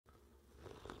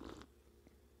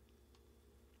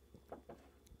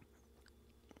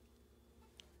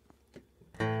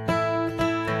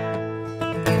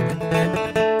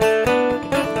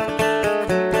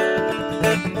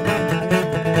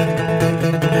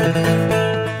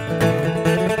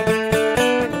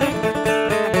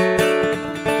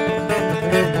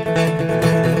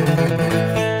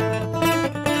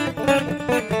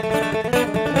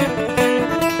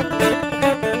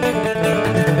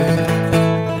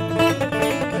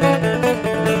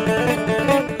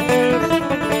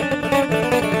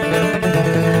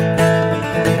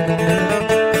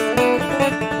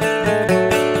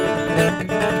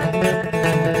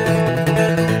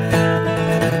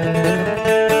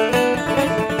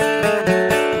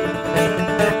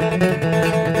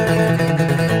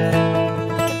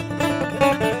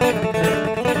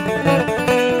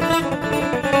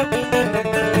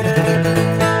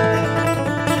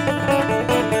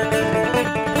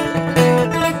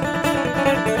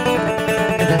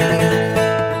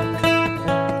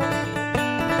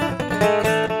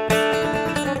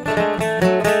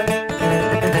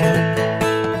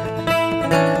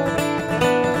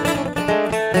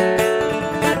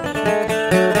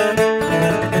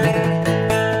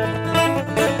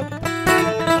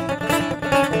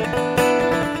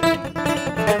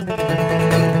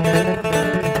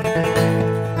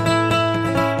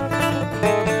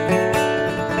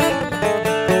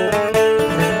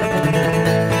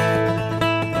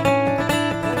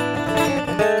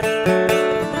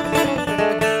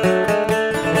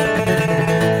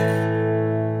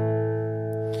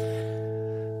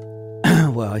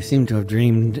Seem to have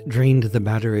drained the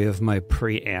battery of my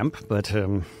preamp, but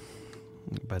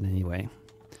anyway,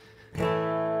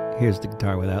 here's the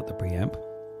guitar without the preamp.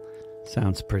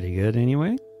 Sounds pretty good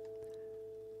anyway.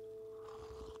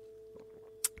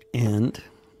 And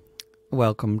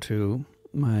welcome to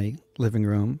my living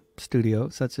room studio,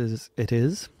 such as it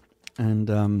is.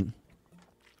 And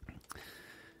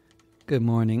good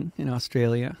morning in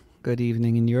Australia, good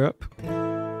evening in Europe,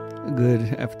 good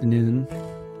afternoon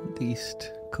the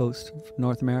East Coast of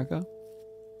North America.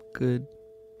 Good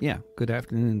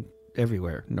afternoon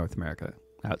everywhere in North America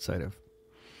outside of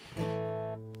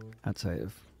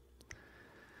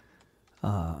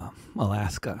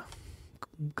Alaska.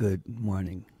 Good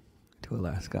morning to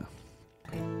Alaska.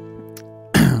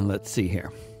 Let's see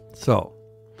here. So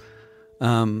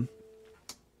I'll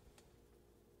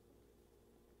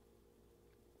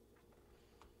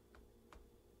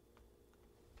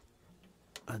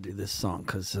do this song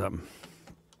because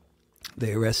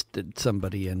they arrested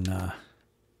somebody in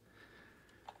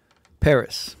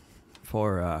Paris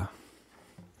for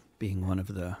being one of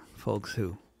the folks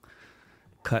who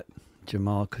cut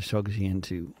Jamal Khashoggi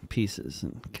into pieces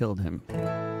and killed him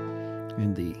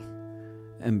in the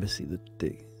embassy,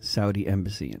 the Saudi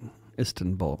embassy in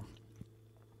Istanbul.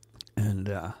 And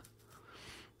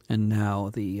now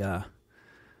the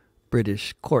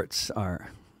British courts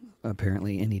are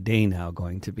apparently any day now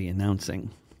going to be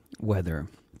announcing whether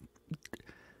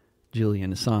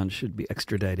Julian Assange should be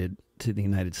extradited to the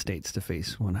United States to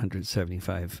face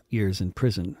 175 years in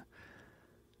prison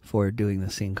for doing the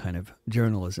same kind of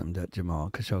journalism that Jamal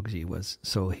Khashoggi was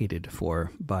so hated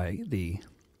for by the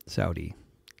Saudi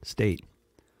state.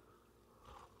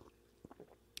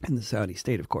 And the Saudi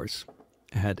state, of course,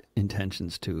 had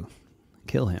intentions to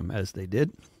kill him, as they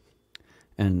did.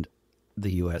 And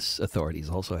the U.S. authorities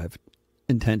also have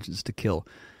intentions to kill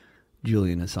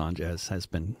Julian Assange, as has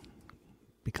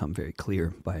become very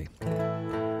clear by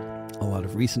a lot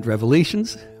of recent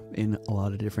revelations in a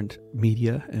lot of different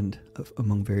media and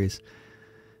among various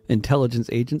intelligence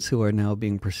agents who are now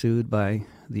being pursued by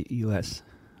the U.S.,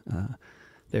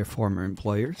 their former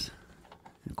employers.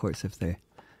 And of course, if they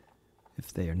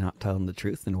are not telling the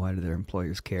truth, then why do their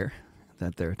employers care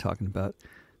that they're talking about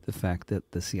the fact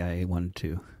that the CIA wanted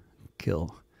to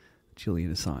kill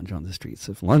Julian Assange on the streets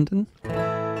of London?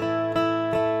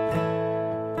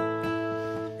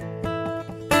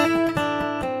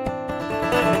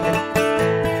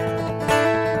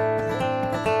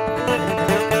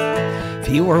 If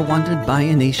you were wanted by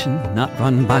a nation not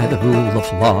run by the rule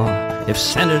of law, if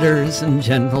senators and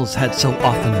generals had so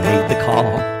often made the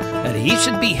call that he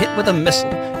should be hit with a missile,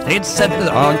 if they'd said it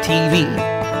on TV,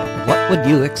 what would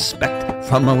you expect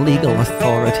from a legal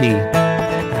authority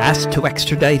asked to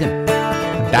extradite him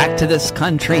back to this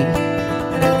country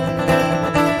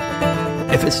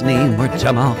if his name were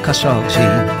Jamal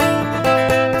Khashoggi?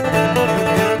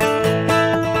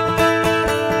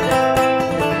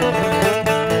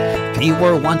 If he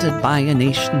were wanted by a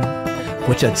nation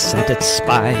which had sent its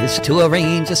spies to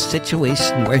arrange a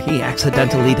situation where he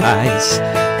accidentally dies,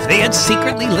 if they had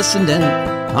secretly listened in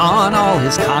on all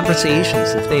his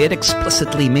conversations, if they had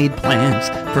explicitly made plans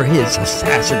for his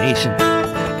assassination,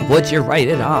 would you write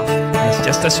it off as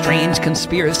just a strange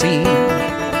conspiracy?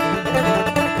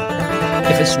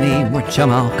 if his name were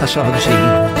Jamal Khashoggi.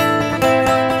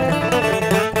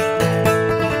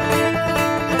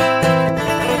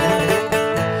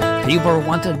 They were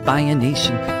wanted by a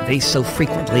nation they so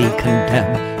frequently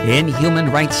condemn in human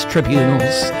rights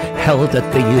tribunals held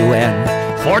at the UN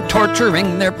for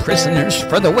torturing their prisoners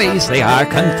for the ways they are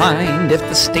confined. If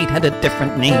the state had a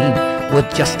different name,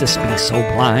 would justice be so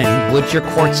blind? Would your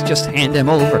courts just hand him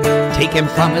over, take him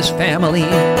from his family?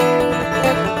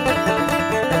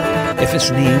 If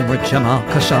his name were Jamal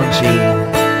Khashoggi.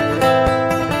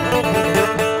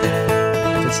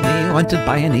 If his name wanted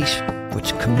by a nation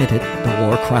which committed the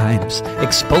war crimes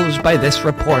exposed by this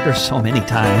reporter so many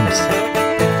times,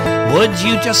 would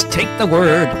you just take the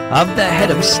word of the head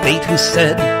of state who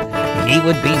said he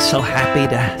would be so happy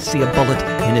to see a bullet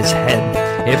in his head?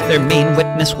 If their main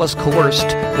witness was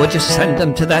coerced, would you send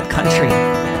him to that country?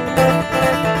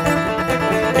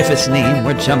 If his name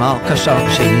were Jamal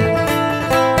Khashoggi.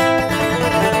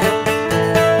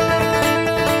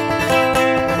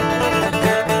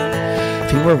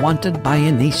 If he were wanted by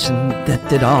a nation that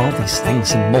did all these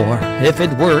things and more, if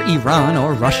it were Iran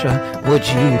or Russia, would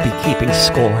you be keeping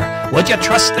score? Would you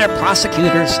trust their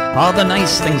prosecutors, all the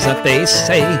nice things that they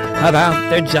say about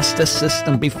their justice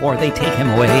system before they take him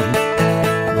away?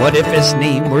 What if his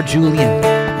name were Julian?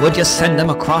 Would you send him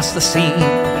across the sea?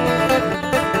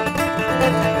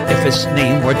 If his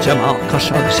name were Jamal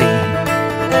Khashoggi.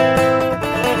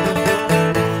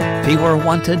 If he were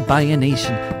wanted by a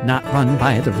nation not run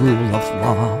by the rule of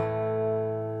law.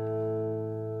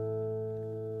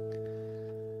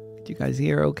 Did you guys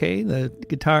hear okay? The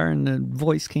guitar and the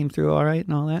voice came through all right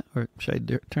and all that? Or should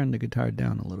I turn the guitar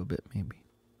down a little bit maybe?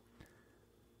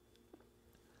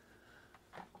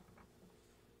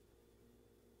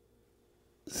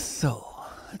 So,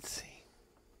 let's see.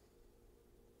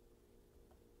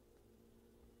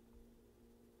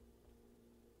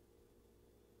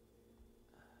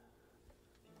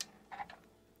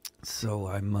 So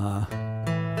I'm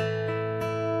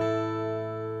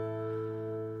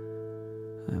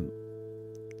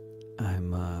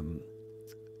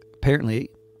apparently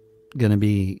going to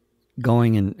be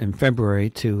going in February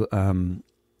to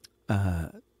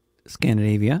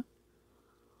Scandinavia,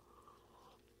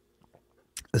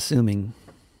 assuming,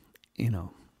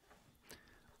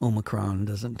 Omicron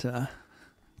doesn't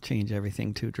change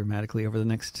everything too dramatically over the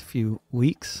next few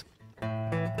weeks.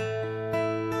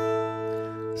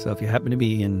 So if you happen to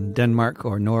be in Denmark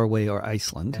or Norway or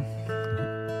Iceland,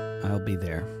 I'll be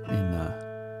there in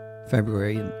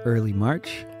February and early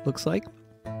March, looks like.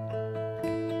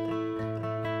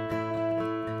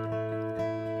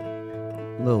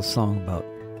 A little song about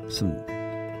some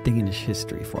Danish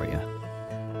history for you.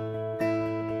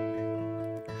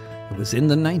 It was in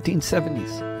the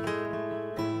 1970s.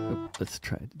 Oh, let's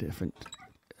try a different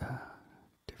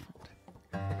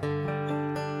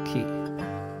key.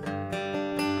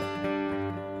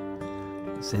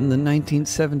 In the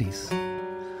 1970s,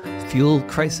 the fuel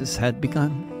crisis had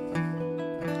begun.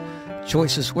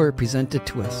 Choices were presented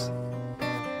to us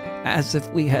as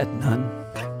if we had none.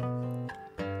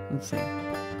 Let's see.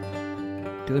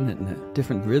 Doing it in a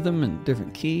different rhythm and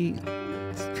different key.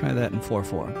 Let's try that in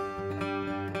 4/4.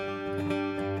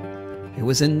 It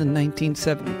was in the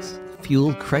 1970s. The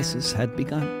fuel crisis had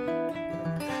begun.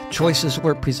 Choices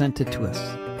were presented to us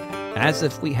as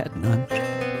if we had none.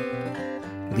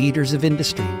 Leaders of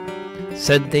industry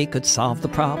said they could solve the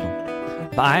problem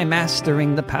by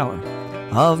mastering the power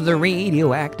of the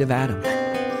radioactive atom.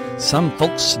 Some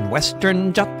folks in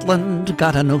Western Jutland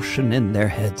got a notion in their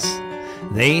heads.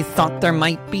 They thought there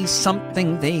might be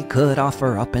something they could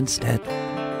offer up instead.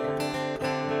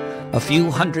 A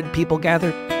few hundred people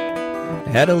gathered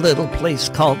at a little place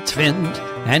called Tvind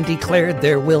and declared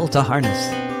their will to harness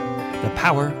the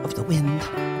power of the wind.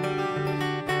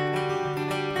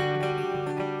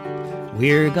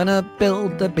 We're gonna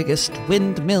build the biggest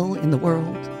windmill in the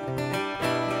world.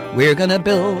 We're gonna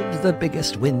build the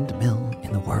biggest windmill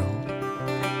in the world.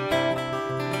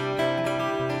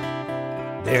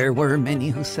 There were many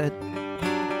who said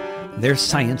their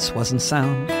science wasn't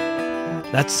sound,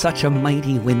 that such a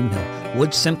mighty windmill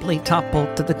would simply topple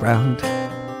to the ground.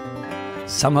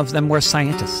 Some of them were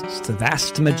scientists, the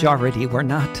vast majority were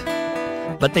not,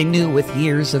 but they knew with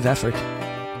years of effort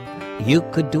you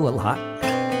could do a lot.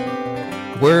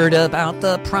 Word about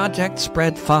the project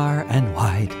spread far and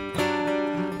wide.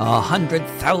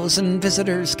 100,000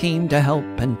 visitors came to help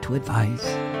and to advise.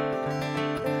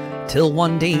 Till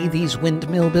one day these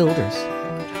windmill builders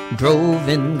drove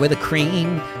in with a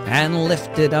crane and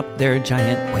lifted up their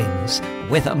giant wings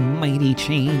with a mighty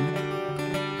chain.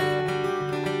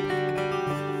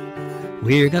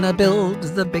 We're gonna build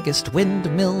the biggest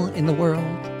windmill in the world.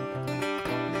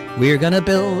 We're gonna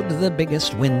build the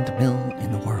biggest windmill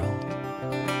in the world.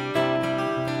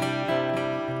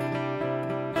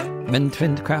 When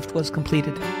Twindcraft was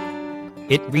completed,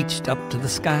 it reached up to the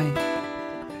sky.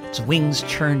 Its wings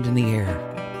churned in the air.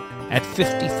 At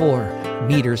 54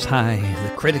 meters high,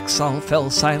 the critics all fell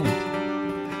silent.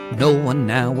 No one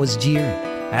now was jeering,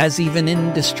 as even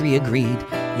industry agreed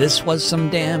this was some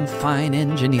damn fine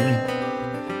engineering.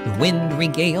 The wind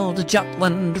regaled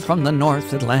Jutland from the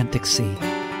North Atlantic Sea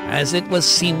as it was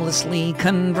seamlessly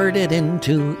converted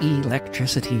into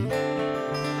electricity.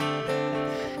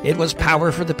 It was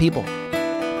power for the people,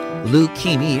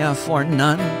 leukemia for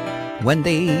none, when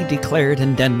they declared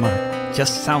in Denmark,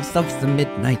 just south of the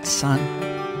midnight sun.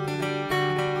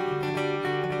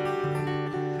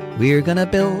 We're gonna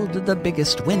build the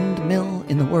biggest windmill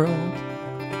in the world.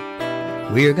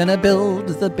 We're gonna build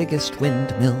the biggest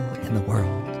windmill in the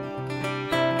world.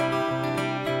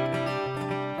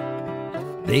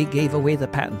 They gave away the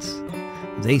patents.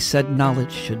 They said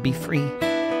knowledge should be free.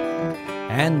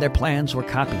 And their plans were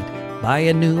copied by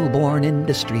a newborn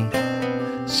industry.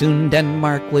 Soon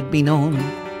Denmark would be known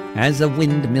as a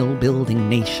windmill building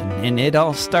nation, and it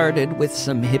all started with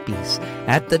some hippies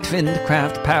at the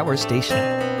Twindcraft power station.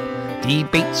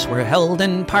 Debates were held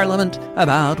in Parliament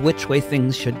about which way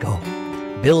things should go.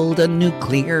 Build a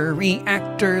nuclear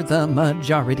reactor, the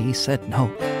majority said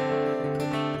no.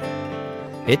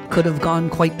 It could have gone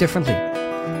quite differently.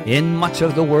 In much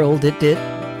of the world it did,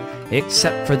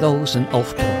 except for those in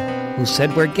Ulfborg who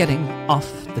said we're getting off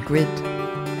the grid.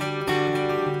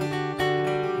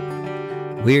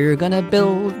 We're gonna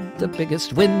build the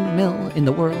biggest windmill in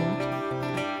the world.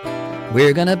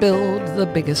 We're gonna build the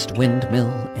biggest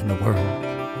windmill in the world.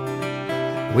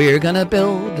 We're gonna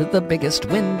build the biggest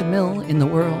windmill in the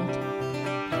world.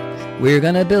 We're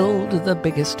gonna build the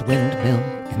biggest windmill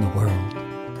in the world.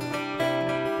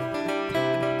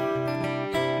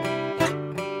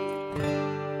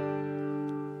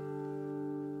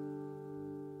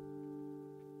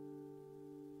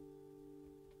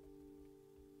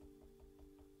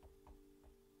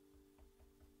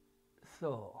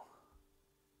 So,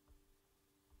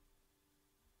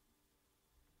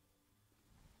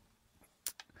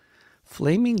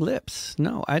 Flaming Lips.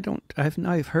 No, I don't.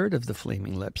 I've heard of the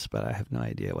Flaming Lips, but I have no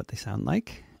idea what they sound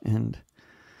like. And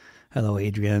hello,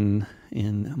 Adrian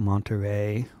in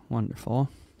Monterey. Wonderful.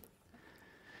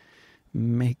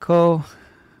 Meiko.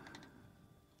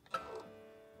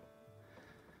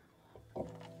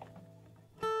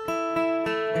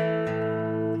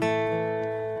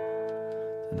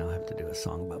 A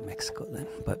song about Mexico then.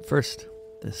 But first,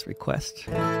 this request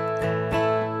from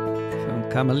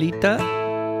Camelita.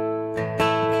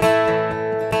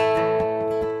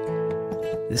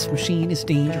 This machine is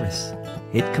dangerous.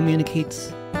 It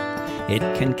communicates. It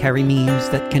can carry memes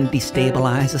that can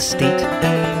destabilize a state.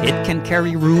 It can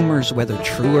carry rumors, whether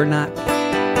true or not.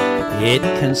 It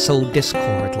can sow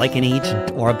discord like an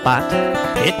agent or a bot.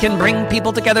 It can bring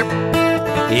people together.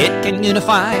 It can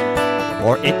unify.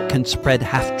 Or it can spread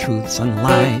half-truths and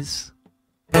lies.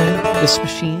 This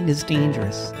machine is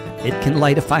dangerous. It can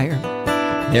light a fire.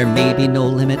 There may be no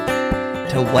limit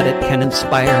to what it can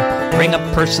inspire. Bring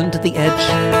a person to the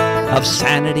edge of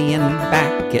sanity and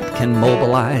back. It can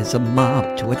mobilize a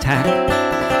mob to attack.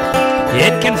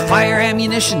 It can fire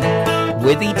ammunition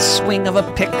with each swing of a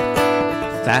pick,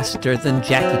 faster than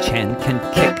Jackie Chan can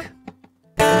kick.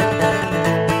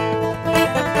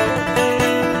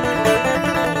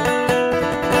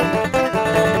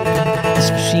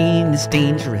 Is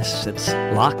dangerous. It's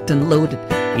locked and loaded.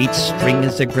 Each string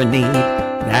is a grenade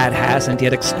that hasn't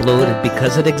yet exploded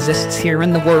because it exists here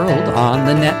in the world on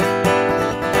the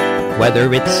net.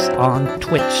 Whether it's on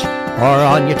Twitch or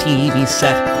on your TV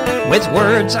set, with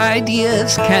words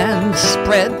ideas can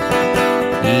spread,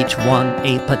 each one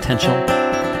a potential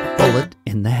bullet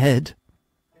in the head.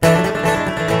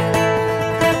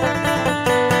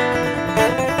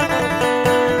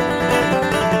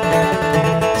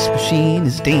 Machine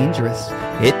is dangerous.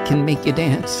 It can make you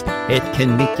dance. It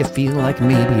can make you feel like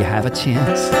maybe you have a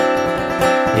chance.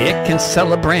 It can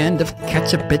sell a brand of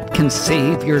ketchup. It can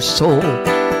save your soul.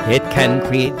 It can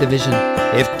create division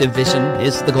if division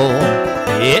is the goal.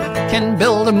 It can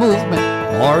build a movement,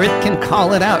 or it can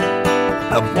call it out.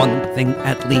 Of one thing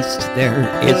at least there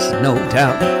is no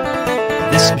doubt.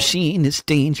 This machine is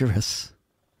dangerous.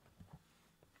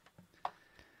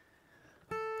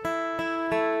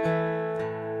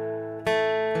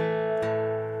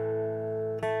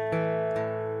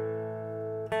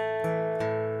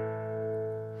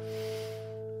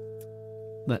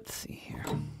 Let's see here.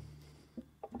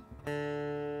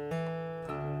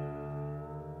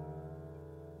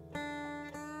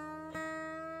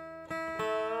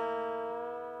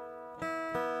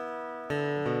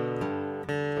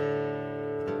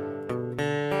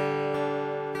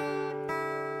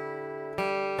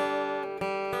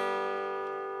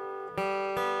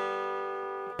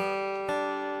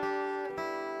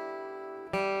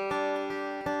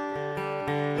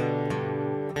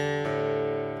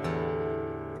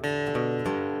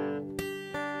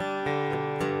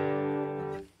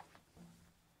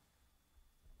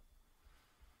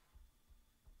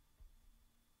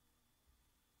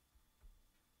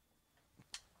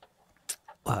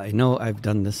 I know I've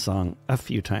done this song a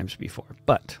few times before,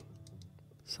 but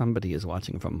somebody is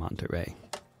watching from Monterey.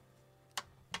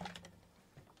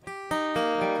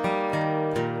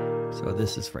 So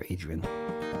this is for Adrian.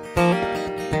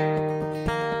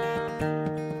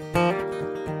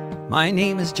 My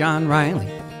name is John Riley.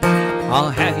 I'll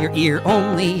have your ear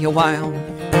only a while.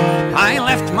 I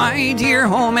left my dear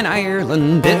home in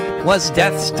Ireland. It was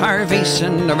death,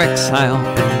 starvation, or exile.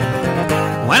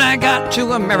 When I got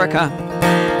to America,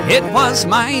 it was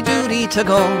my duty to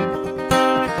go.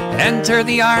 Enter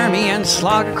the army and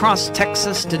slog across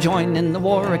Texas to join in the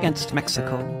war against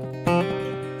Mexico.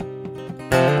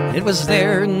 It was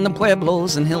there in the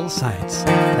pueblos and hillsides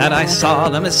that I saw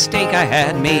the mistake I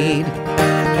had made.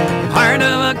 Part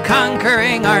of a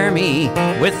conquering army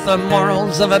with the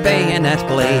morals of a bayonet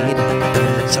blade.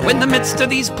 So in the midst of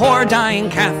these poor dying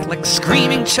Catholics,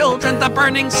 screaming children, the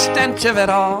burning stench of it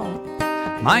all,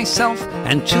 myself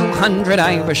and 200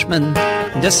 Irishmen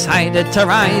decided to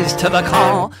rise to the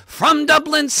call. From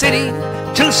Dublin City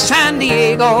to San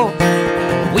Diego,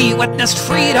 we witnessed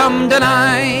freedom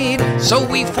denied. So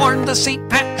we formed the St.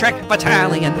 Patrick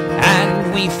Battalion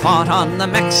and we fought on the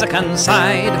Mexican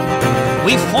side.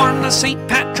 We formed the St.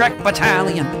 Patrick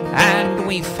Battalion and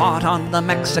we fought on the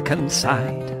Mexican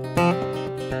side.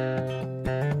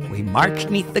 We marched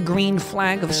neath the green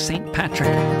flag of St. Patrick,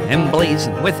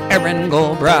 emblazoned with Erin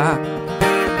Go Bragh,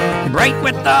 bright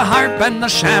with the harp and the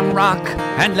shamrock,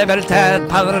 and Libertad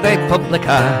para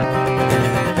Republica.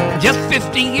 Just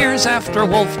 50 years after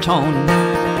Wolfe Tone,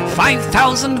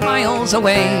 5,000 miles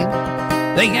away,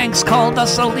 the Yanks called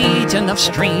us a legion of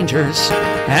strangers,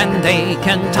 and they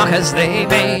can talk as they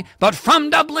may. But from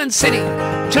Dublin City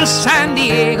to San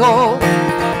Diego,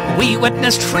 we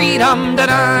witnessed freedom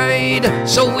denied.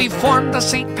 So we formed the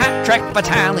St. Patrick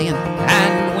Battalion,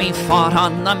 and we fought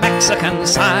on the Mexican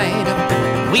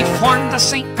side. We formed the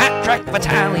St. Patrick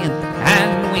Battalion,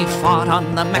 and we fought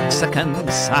on the Mexican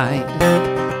side.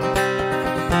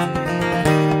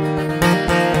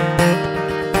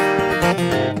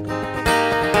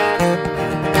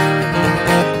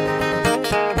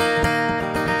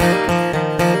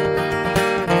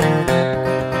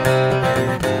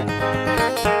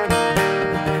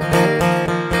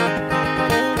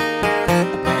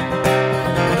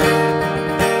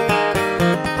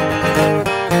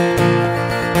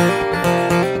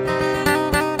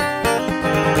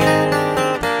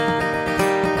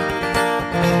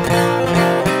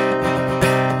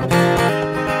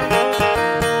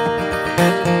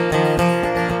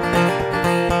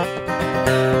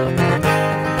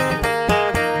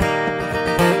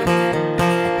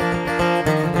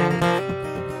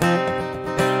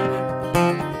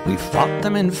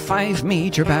 In 5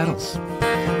 major battles,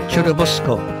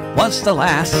 Churubusco was the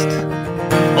last.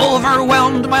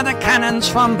 Overwhelmed by the cannons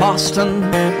from Boston,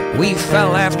 we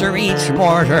fell after each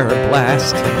mortar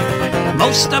blast.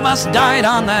 Most of us died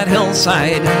on that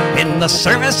hillside in the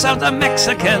service of the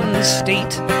Mexican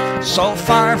state. So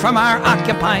far from our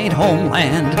occupied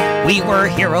homeland, we were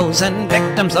heroes and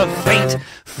victims of fate.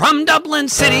 From Dublin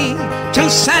City to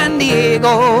San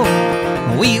Diego,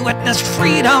 we witnessed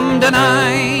freedom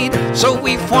denied. So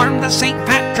we formed the St.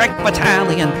 Patrick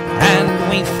Battalion and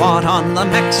we fought on the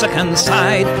Mexican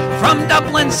side. From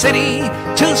Dublin City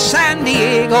to San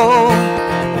Diego,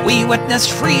 we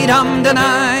witnessed freedom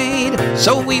denied.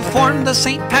 So we formed the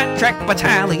St. Patrick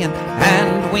Battalion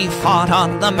and we fought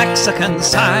on the Mexican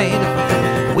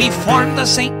side. We formed the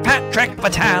St. Patrick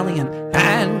Battalion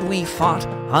and we fought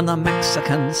on the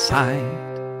Mexican side.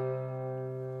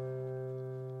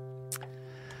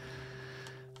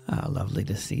 Lovely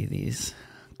to see these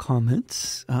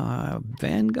comments.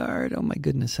 Vanguard, oh my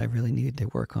goodness, I really needed to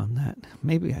work on that.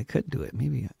 Maybe I could do it.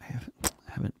 Maybe I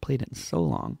haven't played it in so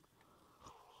long.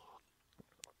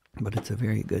 But it's a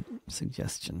very good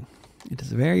suggestion. It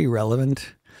is very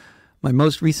relevant. My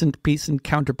most recent piece in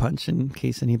Counterpunch, in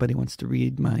case anybody wants to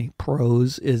read my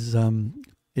prose, is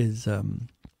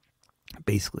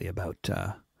basically about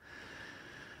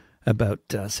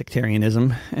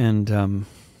sectarianism and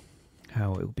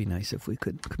how it would be nice if we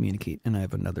could communicate. And I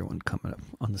have another one coming up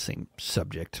on the same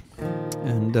subject.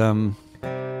 And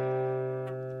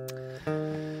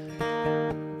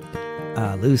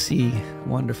Lucy,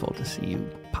 wonderful to see you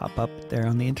pop up there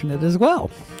on the internet as well.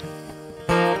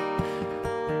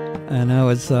 And I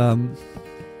was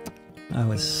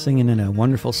singing in a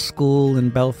wonderful school in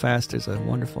Belfast. There's a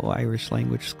wonderful Irish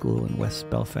language school in West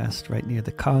Belfast, right near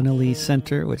the Connolly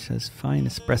Centre, which has fine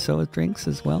espresso drinks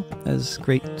as well as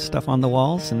great stuff on the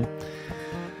walls. And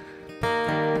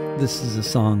this is a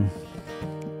song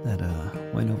that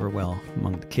went over well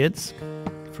among the kids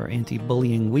for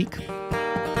Anti-Bullying Week.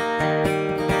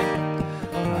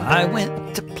 I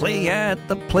went to play at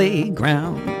the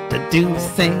playground, to do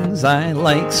things I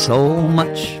like so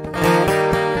much.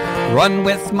 Run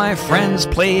with my friends,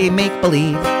 play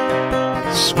make-believe,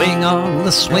 swing on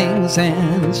the swings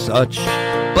and such.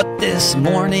 But this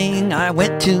morning I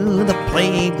went to the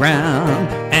playground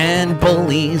and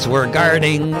bullies were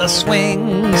guarding the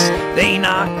swings. They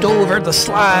knocked over the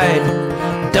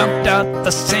slide, dumped out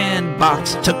the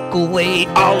sandbox, took away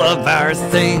all of our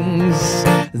things.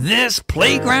 This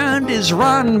playground is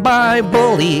run by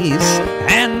bullies,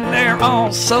 and they're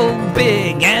all so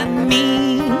big and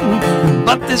mean.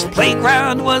 But this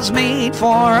playground was made for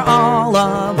all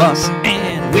of us,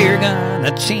 and we're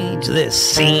gonna change this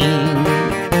scene.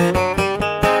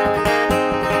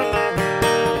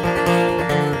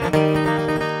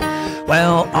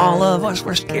 Well, all of us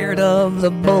were scared of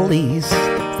the bullies.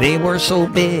 They were so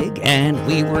big and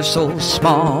we were so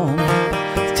small.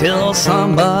 Till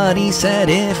somebody said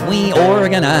if we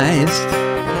organized,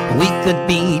 we could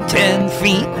be 10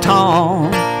 feet tall.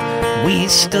 We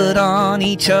stood on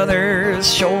each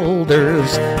other's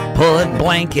shoulders, put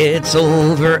blankets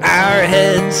over our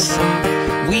heads.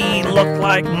 We looked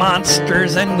like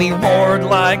monsters and we roared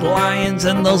like lions,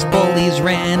 and those bullies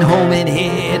ran home and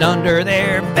hid under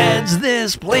their beds.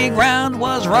 This playground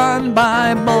was run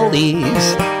by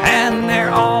bullies, and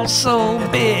they're all so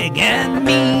big and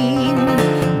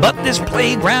mean. But this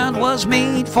playground was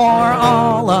made for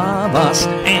all of us,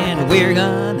 and we're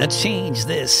gonna change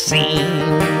this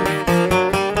scene.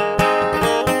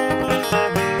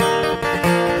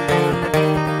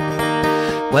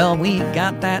 Well, we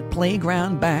got that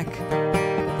playground back,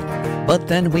 but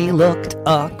then we looked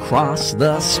across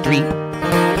the street,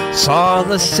 saw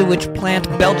the sewage plant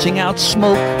belching out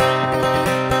smoke,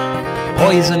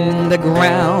 poison the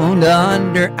ground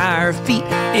under our feet.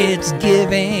 It's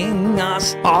giving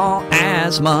us all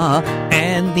asthma,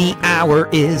 and the hour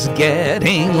is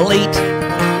getting late.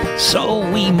 So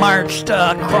we marched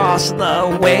across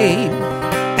the way,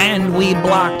 and we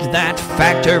blocked that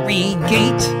factory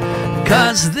gate.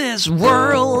 'Cause this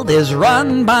world is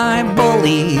run by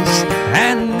bullies,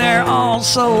 and they're all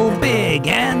so big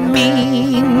and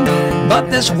mean. But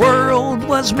this world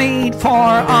was made for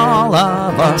all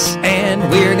of us, and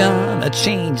we're gonna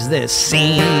change this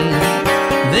scene.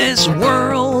 This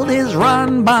world is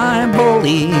run by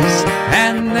bullies,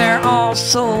 and they're all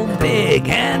so big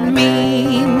and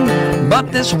mean.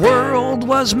 But this world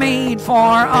was made for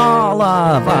all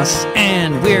of us,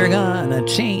 and we're gonna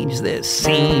change this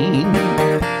scene.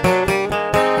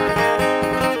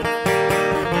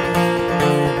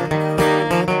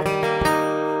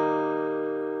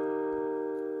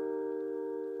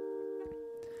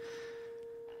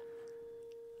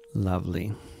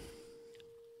 Lovely.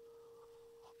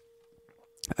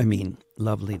 I mean,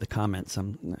 lovely, the comments.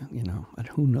 You know,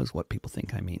 who knows what people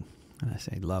think I mean when I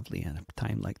say lovely at a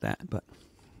time like that, but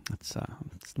it's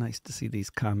nice to see these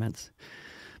comments.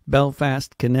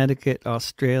 Belfast, Connecticut,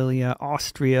 Australia,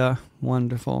 Austria,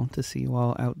 wonderful to see you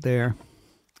all out there.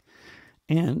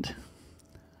 And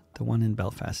the one in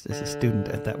Belfast is a student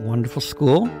at that wonderful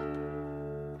school.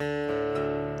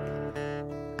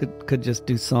 Could just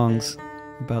do songs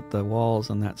about the walls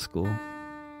in that school.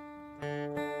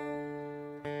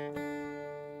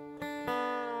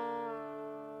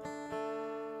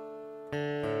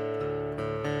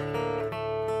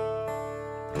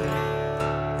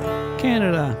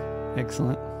 Canada.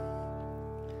 Excellent.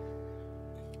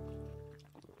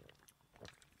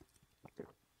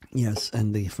 Yes,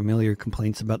 and the familiar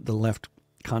complaints about the left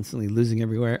constantly losing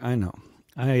everywhere. I know.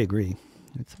 I agree.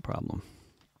 It's a problem.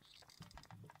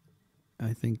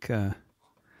 I think, yeah,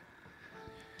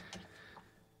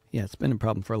 it's been a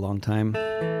problem for a long time.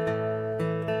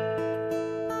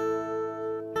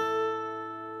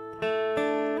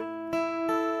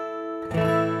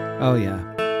 Oh, yeah.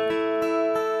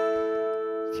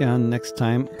 Kian, next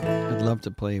time, I'd love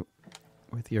to play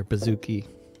with your bouzouki,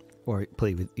 or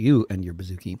play with you and your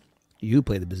bouzouki. You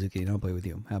play the bouzouki and I'll play with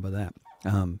you. How about that?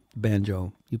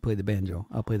 Banjo. You play the banjo.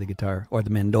 I'll play the guitar, or the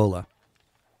mandola.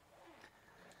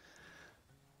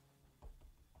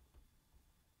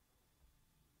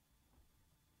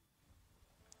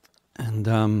 And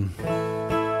I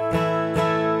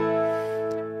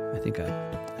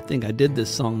think I did this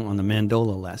song on the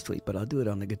mandola last week, but I'll do it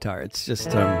on the guitar. It's just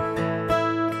with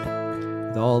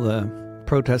all the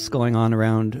protests going on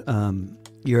around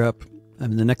Europe. I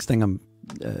mean, the next thing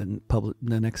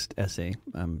the next essay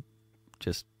I'm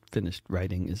just finished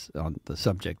writing is on the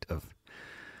subject of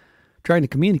trying to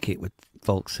communicate with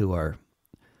folks who are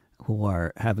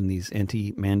having these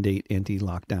anti-mandate,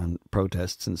 anti-lockdown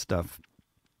protests and stuff.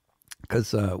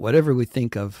 Because whatever we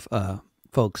think of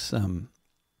folks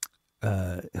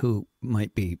who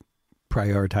might be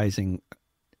prioritizing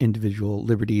individual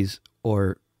liberties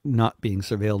or not being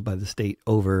surveilled by the state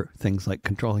over things like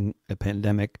controlling a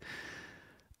pandemic,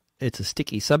 it's a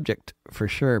sticky subject for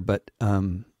sure. But,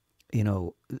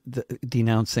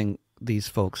 denouncing these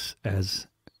folks as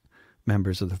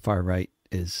members of the far right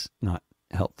is not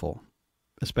helpful,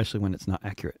 especially when it's not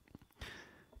accurate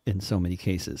in so many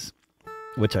cases,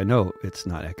 which I know it's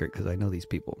not accurate because I know these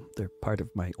people. They're part of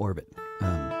my orbit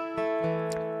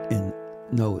in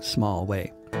no small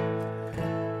way.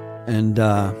 And,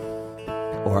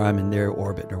 or I'm in their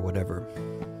orbit or whatever.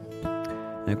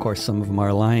 And of course, some of them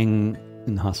are lying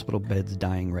in hospital beds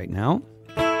dying right now.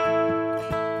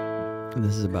 And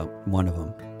this is about one of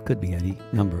them. Could be any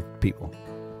number of people.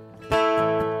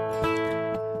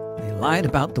 They lied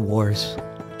about the wars.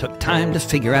 Took time to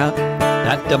figure out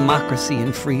that democracy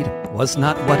and freedom was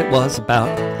not what it was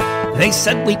about. They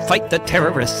said we'd fight the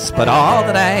terrorists, but all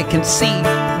that I can see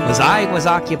was I was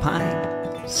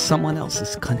occupying someone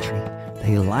else's country.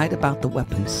 They lied about the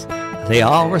weapons. They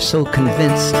all were so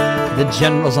convinced. The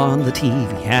generals on the TV,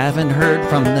 haven't heard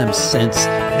from them since.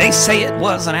 They say it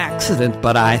was an accident,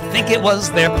 but I think it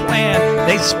was their plan.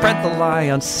 They spread the lie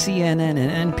on CNN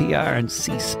and NPR and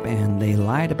C-SPAN. They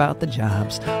lied about the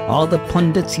jobs all the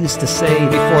pundits used to say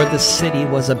before the city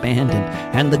was abandoned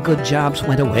and the good jobs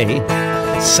went away.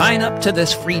 Sign up to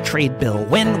this free trade bill,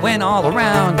 win-win all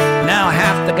around. Now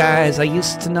half the guys I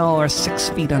used to know are 6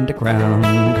 feet underground.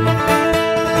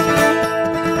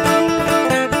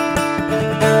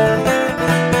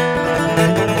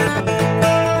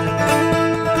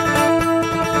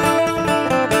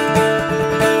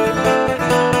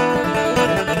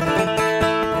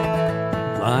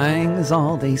 Lying is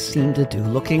all they seem to do,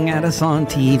 looking at us on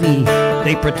TV.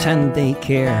 They pretend they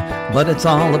care, but it's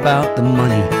all about the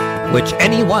money, which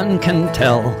anyone can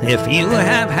tell. If you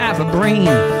have half a brain,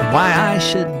 why I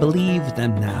should believe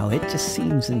them now, it just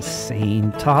seems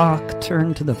insane. Talk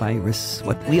turned to the virus,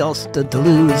 what we all stood to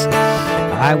lose.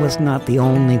 I was not the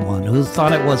only one who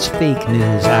thought it was fake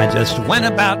news. I just went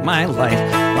about my life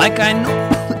like I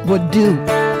know it would do.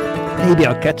 Maybe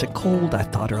I'll catch a cold, I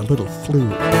thought, or a little flu.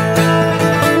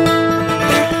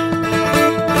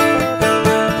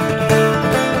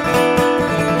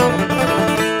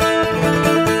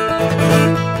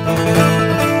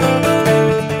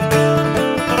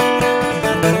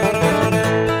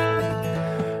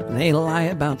 They lie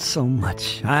about so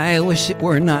much, I wish it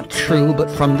were not true.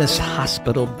 But from this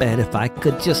hospital bed, if I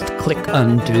could just click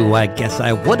undo, I guess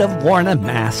I would have worn a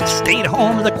mask, stayed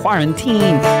home to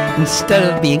quarantine, instead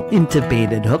of being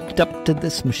intubated, hooked up to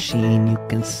this machine. You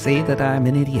can say that I'm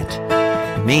an idiot,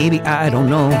 maybe, I don't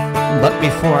know. But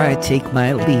before I take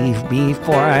my leave,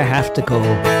 before I have to go,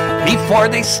 before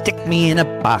they stick me in a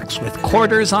box with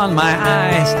quarters on my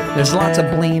eyes, there's lots of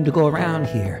blame to go around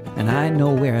here, and I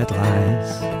know where it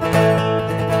lies.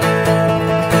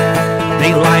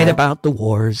 They lied about the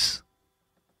wars.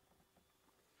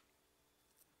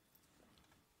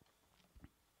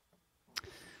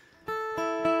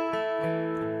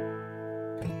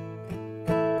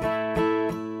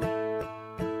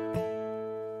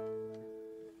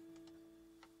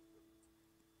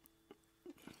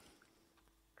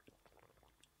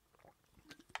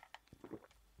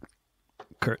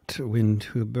 Kurt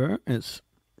Windhuber is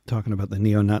talking about the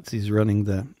neo-Nazis running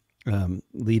the,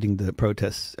 leading the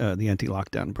protests, the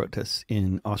anti-lockdown protests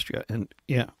in Austria. And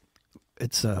yeah,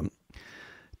 it's,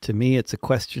 to me, it's a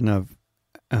question of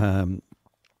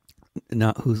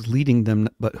not who's leading them,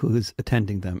 but who's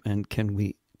attending them. And can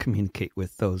we communicate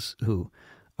with those who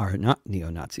are not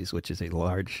neo-Nazis, which is a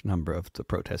large number of the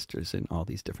protesters in all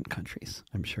these different countries.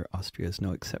 I'm sure Austria is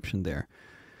no exception there,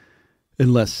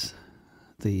 unless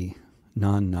the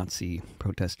non-Nazi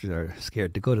protesters are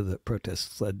scared to go to the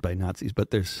protests led by Nazis. But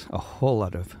there's a whole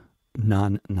lot of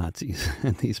non-Nazis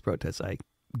in these protests, I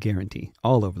guarantee,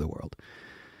 all over the world.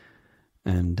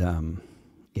 And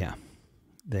yeah,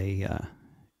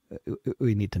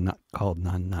 we need to not call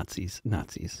non-Nazis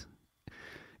Nazis,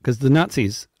 because the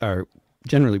Nazis are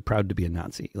generally proud to be a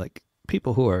Nazi. Like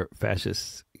people who are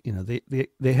fascists, you know,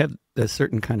 they have a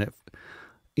certain kind of,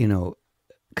 you know,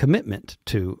 commitment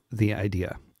to the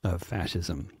idea of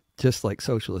fascism, just like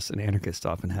socialists and anarchists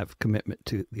often have commitment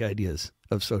to the ideas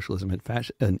of socialism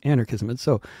and anarchism. And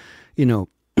so, you know,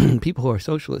 people who are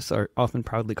socialists are often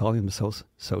proudly calling themselves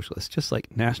socialists, just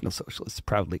like national socialists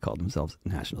proudly call themselves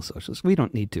national socialists. We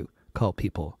don't need to call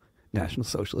people national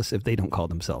socialists if they don't call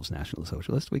themselves national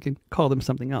socialists. We can call them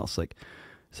something else, like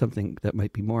something that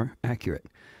might be more accurate,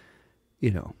 you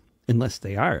know, unless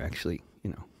they are actually, you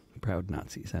know, proud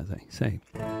Nazis, as I say.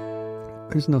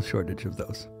 There's no shortage of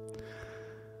those.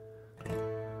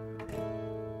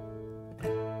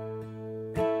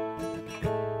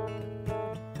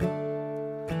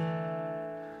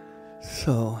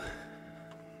 So,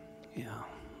 yeah,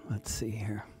 let's see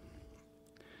here.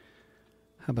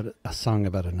 How about a song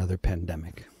about another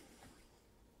pandemic?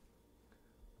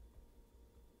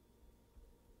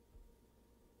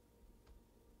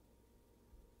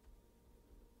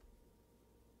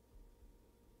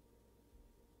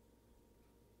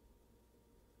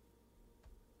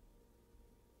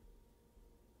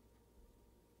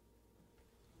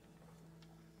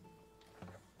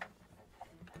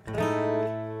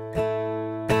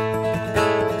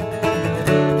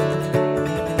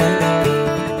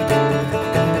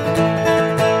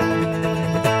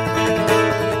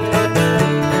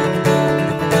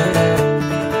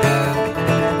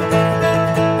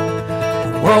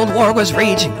 World War was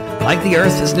raging like the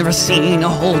earth has never seen. A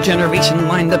whole generation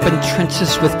lined up in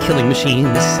trenches with killing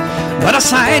machines. But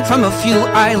aside from a few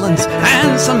islands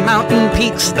and some mountain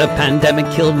peaks, the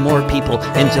pandemic killed more people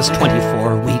in just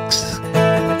 24 weeks.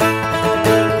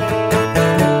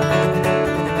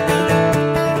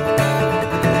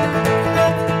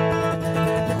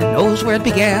 Knows where it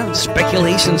began.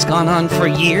 Speculation's gone on for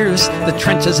years. The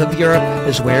trenches of Europe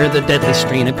is where the deadly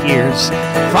strain appears.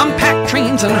 From packed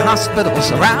trains and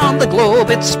hospitals around the globe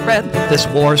it spread, this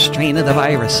war strain of the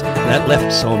virus that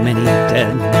left so many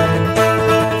dead.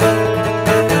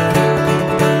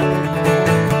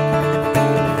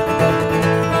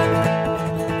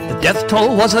 The death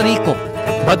toll was unequal,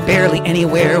 but barely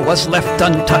anywhere was left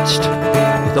untouched,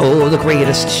 though the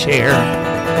greatest share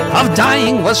of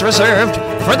dying was reserved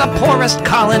for the poorest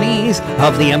colonies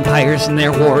of the empires and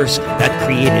their wars that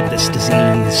created this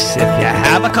disease. If you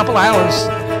have a couple hours,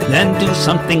 then do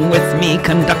something with me.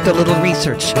 Conduct a little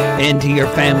research into your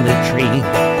family tree.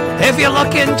 If you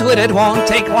look into it, it won't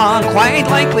take long. Quite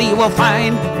likely you will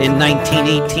find in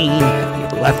 1918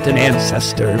 you left an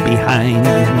ancestor behind.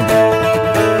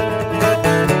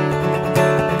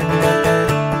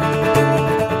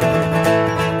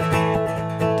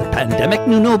 Pandemic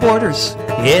knew no borders.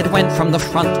 It went from the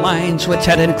front lines, which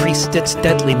had increased its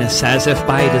deadliness as if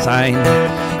by design.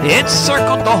 It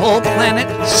circled the whole planet,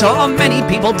 so many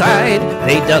people died.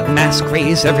 They dug mass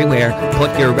graves everywhere,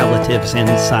 put your relatives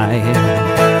inside.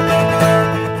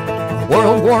 A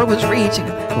world war was raging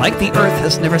like the earth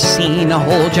has never seen. A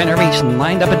whole generation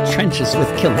lined up in trenches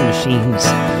with killing machines.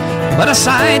 But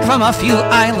aside from a few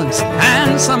islands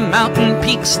and some mountain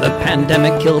peaks, the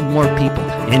pandemic killed more people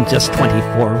in just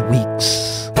 24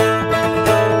 weeks.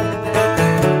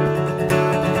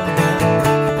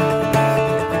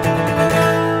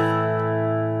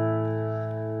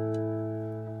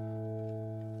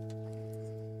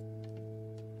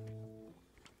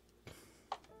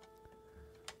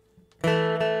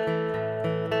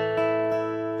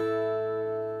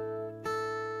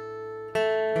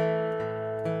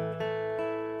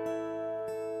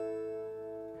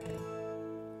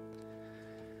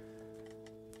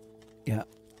 Yeah,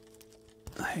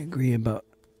 I agree about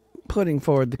putting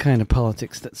forward the kind of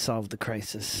politics that solve the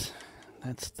crisis.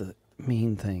 That's the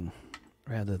main thing,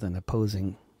 rather than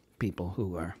opposing people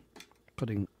who are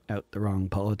putting out the wrong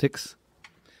politics.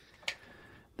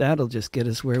 That'll just get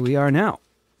us where we are now.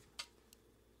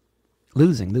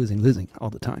 Losing all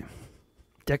the time.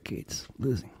 Decades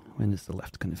losing. When is the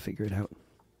left going to figure it out?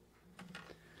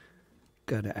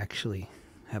 Got to actually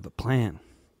have a plan.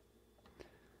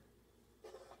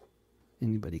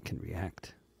 Anybody can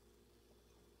react.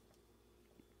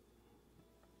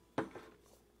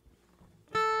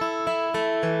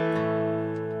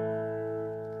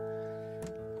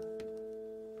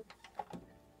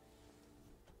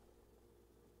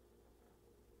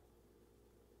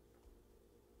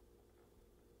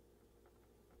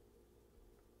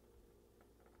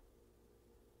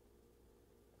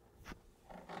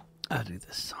 I'll do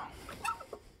this song.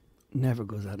 Never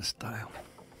goes out of style.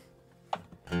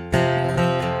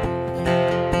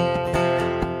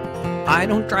 I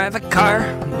don't drive a car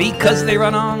because they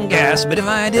run on gas, but if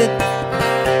I did,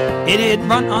 it'd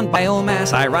run on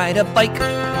biomass. I ride a bike,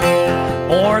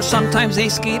 or sometimes a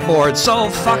skateboard, so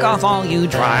fuck off all you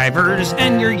drivers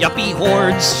and your yuppie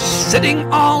hordes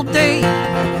sitting all day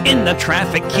in the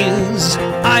traffic queues.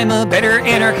 I'm a better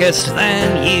anarchist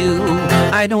than you.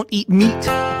 I don't eat meat,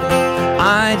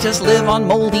 I just live on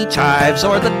moldy chives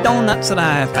or the donuts that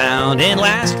I found in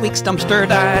last week's dumpster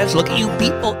dives. Look at you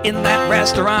people in that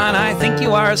restaurant. I think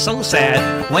you are so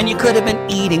sad when you could have been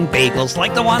eating bagels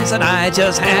like the ones that I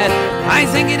just had. I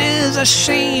think it is a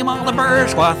shame all the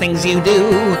bourgeois things you do.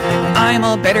 I'm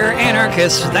a better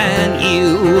anarchist than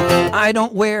you. I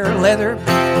don't wear leather,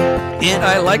 and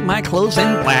I like my clothes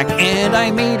in black, and I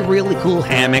made a really cool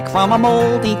hammock from a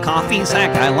moldy coffee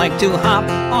sack. I like to hop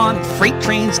on freight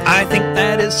trains. I think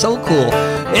that is so cool.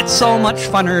 It's so much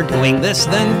funner doing this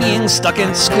than being stuck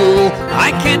in school.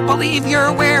 I can't believe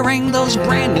you're wearing those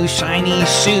brand new shiny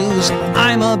shoes.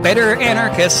 I'm a better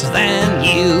anarchist than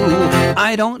you.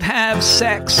 I don't have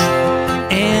sex,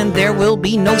 and there will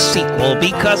be no sequel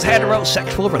because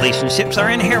heterosexual relationships are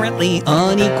inherently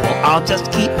unequal. I'll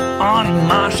just keep on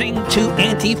moshing to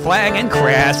Anti-Flag and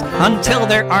Crass until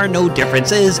there are no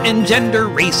differences in gender,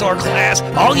 race, or class.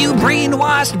 All you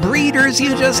brainwashed breeders,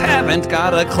 you just haven't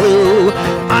got a clue.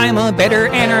 I'm a better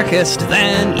anarchist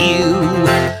than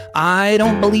you. I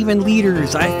don't believe in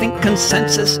leaders. I think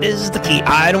consensus is the key.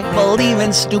 I don't believe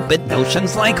in stupid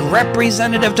notions like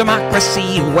representative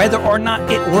democracy. Whether or not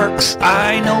it works,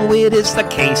 I know it is the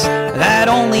case that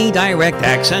only direct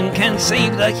action can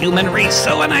save the human race.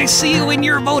 So when I see you in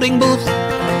your voting booth,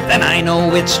 then I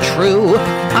know it's true.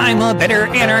 I'm a better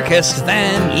anarchist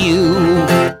than you.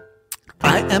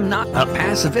 I am not a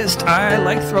pacifist. I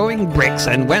like throwing bricks,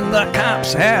 and when the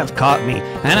cops have caught me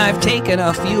and I've taken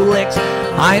a few licks,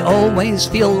 I always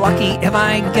feel lucky if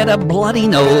I get a bloody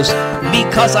nose,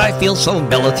 because I feel so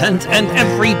militant and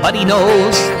everybody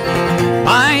knows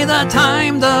by the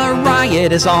time the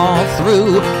riot is all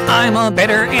through, I'm a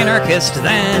better anarchist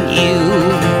than you.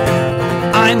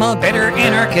 I'm a better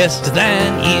anarchist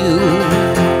than you.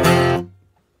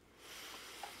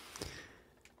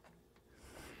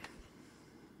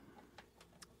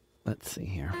 Let's see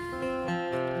here.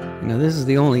 You know, this is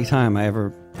the only time I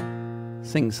ever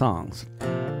sing songs.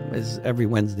 It's every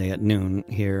Wednesday at noon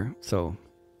here, so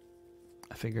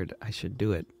I figured I should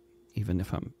do it, even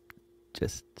if I'm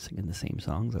just singing the same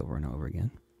songs over and over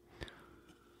again.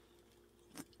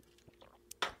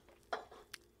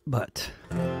 But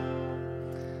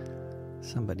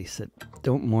somebody said,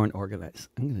 don't mourn, organize.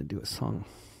 I'm going to do a song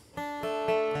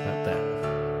about that.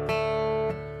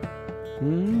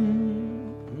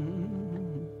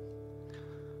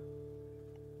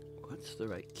 What's the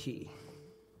right key?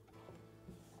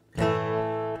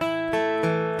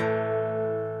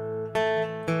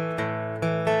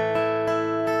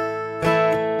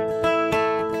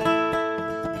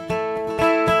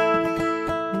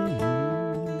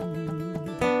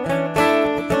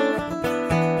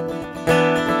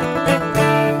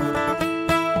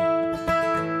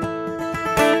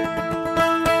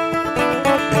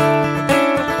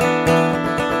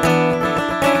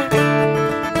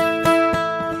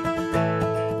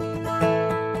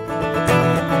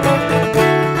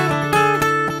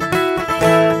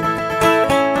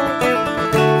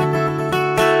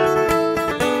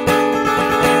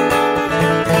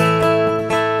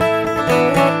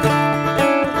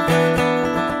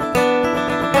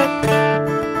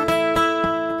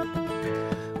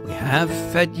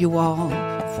 Fed you all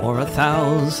for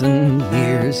 1,000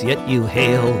 years, yet you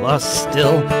hail us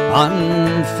still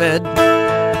unfed.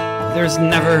 There's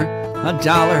never a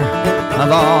dollar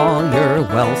of all your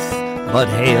wealth but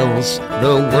hails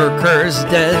the workers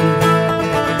dead.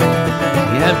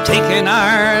 You have taken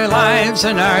our lives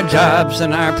and our jobs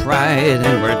and our pride,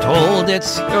 and we're told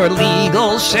it's your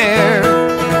legal share.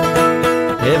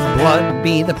 If blood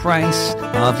be the price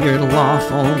of your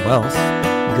lawful wealth,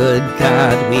 good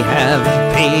God, we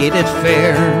have paid it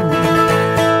fair.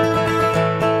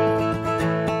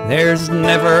 There's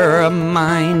never a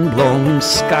mine blown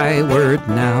skyward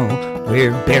now.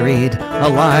 We're buried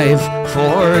alive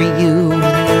for you.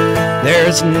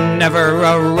 There's never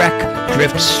a wreck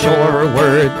drifts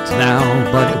shoreward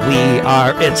now, but we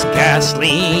are its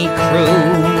ghastly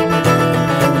crew.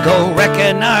 Go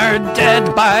reckon our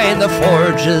dead by the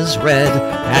forges red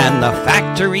and the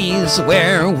factories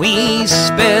where we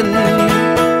spin.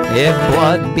 If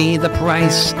blood be the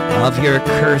price of your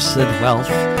cursed wealth,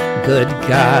 good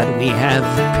God, we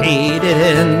have paid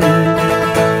it in.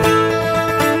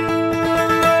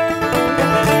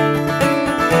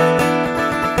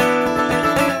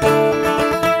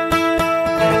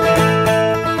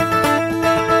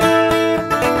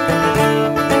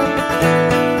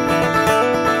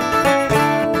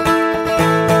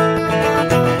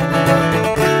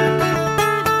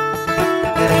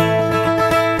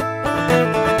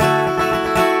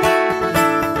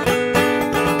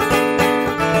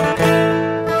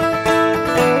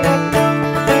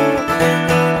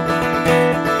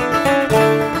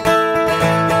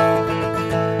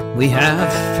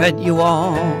 fed you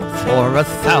all for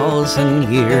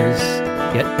 1,000 years.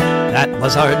 Yet that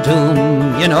was our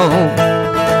doom, you know.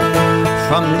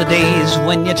 From the days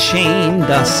when you chained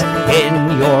us in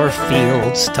your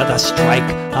fields to the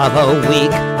strike of a week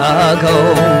ago.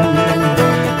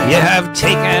 You have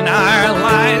taken our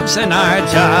lives and our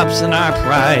jobs and our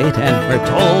pride, and we're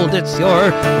told it's your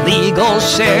legal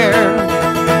share.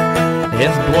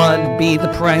 If blood be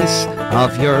the price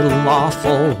of your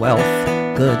lawful wealth,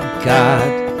 good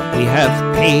God, we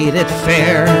have paid it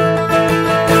fair.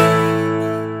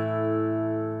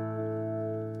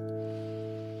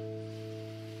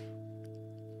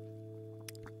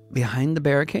 Behind the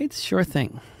barricades? Sure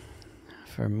thing.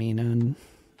 For Mina in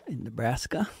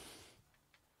Nebraska.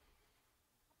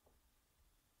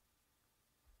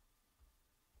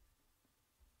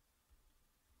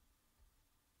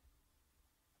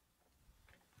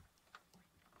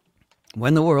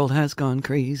 When the world has gone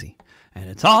crazy, and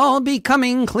it's all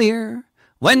becoming clear,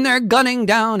 when they're gunning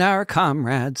down our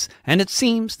comrades, and it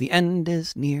seems the end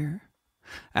is near,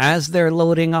 as they're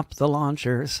loading up the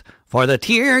launchers for the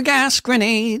tear gas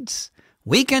grenades,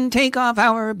 we can take off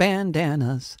our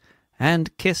bandanas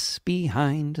and kiss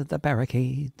behind the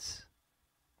barricades.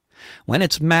 When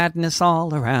it's madness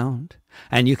all around,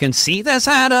 and you can see this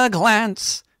at a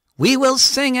glance, we will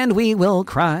sing and we will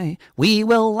cry, we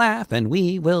will laugh and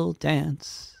we will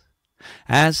dance.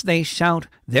 As they shout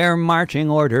their marching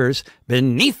orders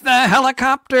beneath the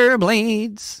helicopter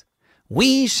blades,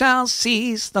 we shall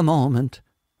seize the moment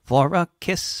for a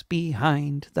kiss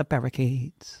behind the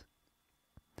barricades.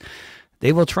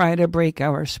 They will try to break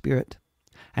our spirit,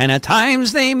 and at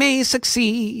times they may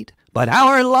succeed, but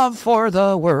our love for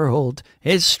the world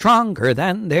is stronger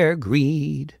than their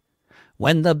greed.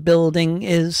 When the building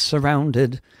is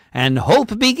surrounded and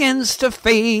hope begins to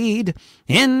fade,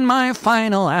 in my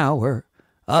final hour,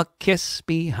 a kiss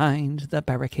behind the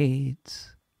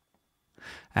barricades.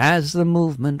 As the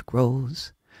movement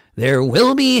grows, there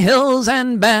will be hills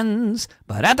and bends,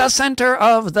 but at the center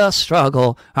of the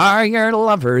struggle are your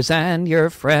lovers and your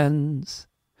friends.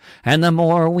 And the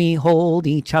more we hold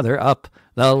each other up,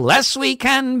 the less we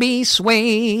can be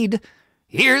swayed.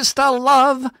 Here's to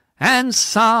love and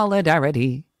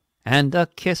solidarity, and a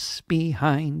kiss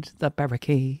behind the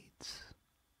barricades.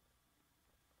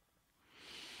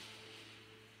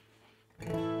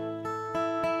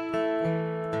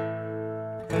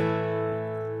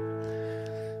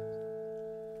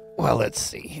 Well, let's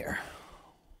see here.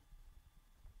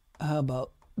 How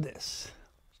about this?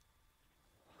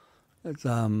 It's,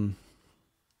 I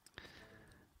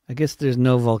guess there's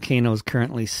no volcanoes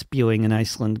currently spewing in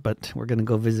Iceland, but we're going to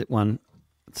go visit one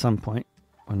at some point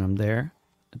when I'm there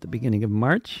at the beginning of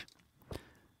March.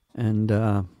 And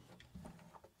the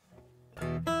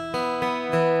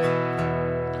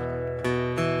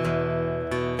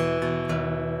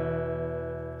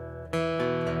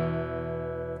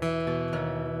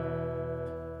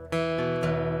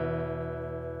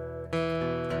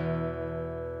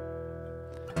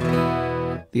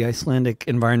Icelandic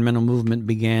environmental movement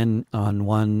began on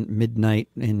one midnight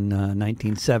in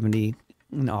 1970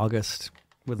 in August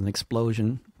with an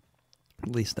explosion. At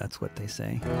least that's what they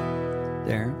say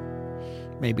there.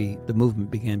 Maybe the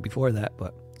movement began before that,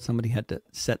 but somebody had to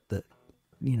set the,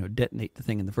 detonate the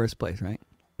thing in the first place, right?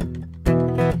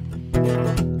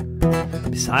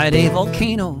 Beside a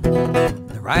volcano,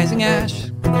 the rising ash,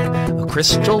 a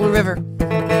crystal river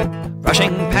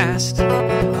rushing past,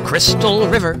 a crystal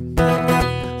river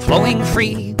flowing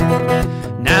free,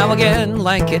 now again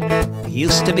like it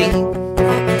used to be.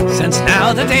 Since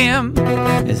now the dam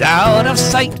is out of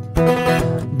sight,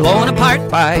 blown apart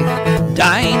by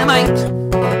dynamite,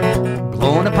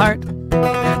 blown apart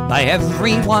by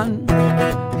everyone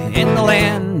in the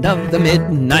land of the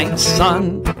midnight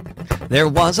sun. There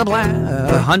was a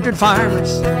 100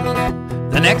 farmers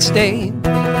the next day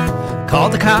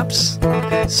called the cops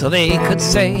so they could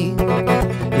say,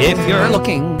 if you're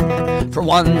looking for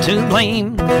one to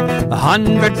blame,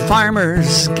 100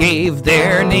 farmers gave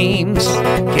their names,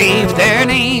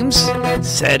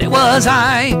 said it was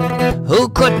I who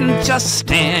couldn't just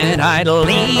stand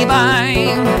idly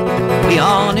by. We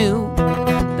all knew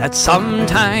that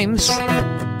sometimes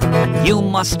you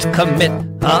must commit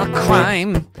a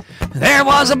crime. There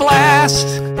was a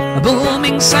blast, a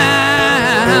booming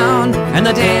sound, and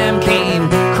the dam came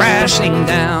crashing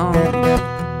down.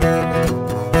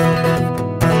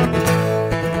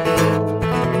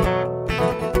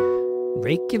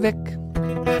 Reykjavik,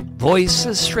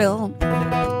 voices shrill,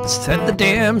 said the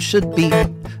dam should be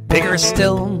bigger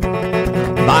still.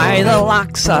 By the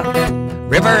Laxa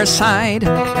riverside,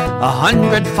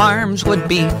 100 farms would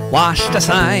be washed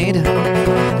aside.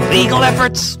 Legal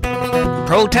efforts,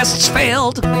 protests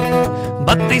failed,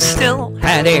 but they still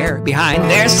had air behind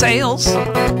their sails.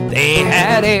 They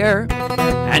had air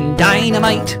and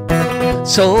dynamite,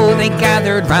 so they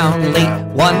gathered round late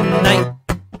one night.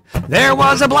 There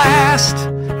was a blast,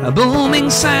 a booming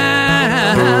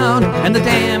sound, and the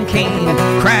dam came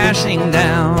crashing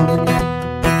down.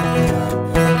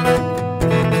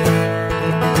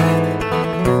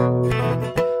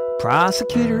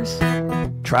 Prosecutors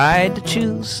tried to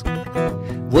choose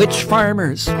which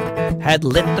farmers had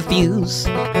lit the fuse,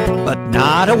 but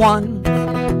not a one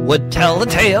would tell the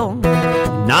tale.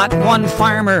 Not one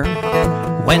farmer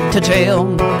went to jail.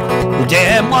 The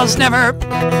dam was never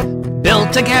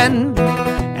built again,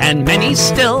 and many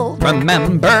still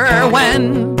remember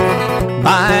when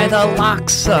by the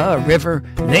Loxa River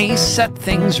they set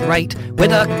things right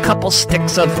with a couple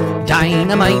sticks of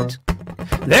dynamite.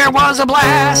 There was a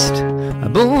blast, a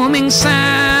booming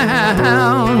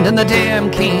sound, and the dam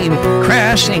came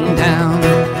crashing down.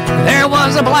 There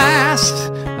was a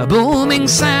blast, a booming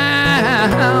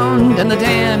sound, and the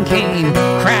dam came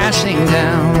crashing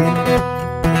down.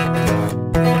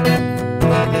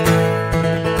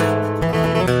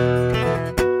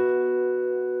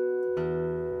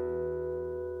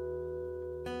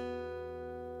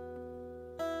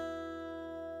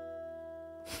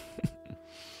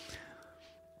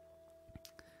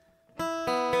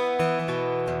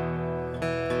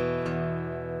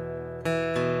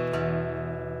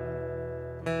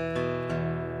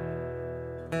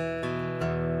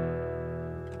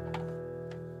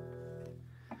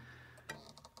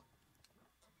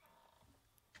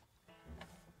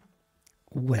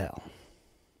 Well,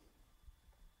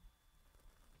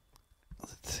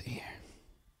 let's see here.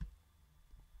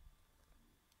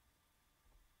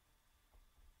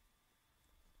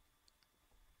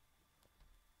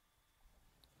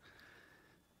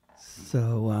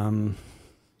 So,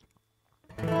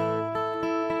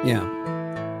 yeah.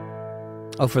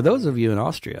 Oh, for those of you in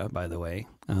Austria, by the way,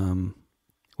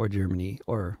 or Germany,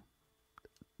 or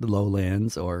the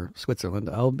Lowlands, or Switzerland,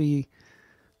 I'll be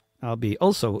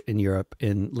also in Europe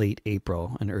in late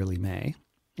April and early May,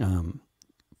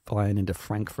 flying into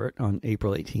Frankfurt on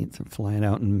April 18th and flying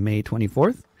out on May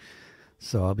 24th.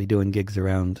 So I'll be doing gigs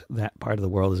around that part of the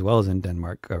world as well as in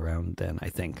Denmark around then, I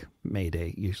think. May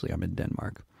Day, usually I'm in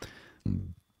Denmark.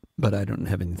 But I don't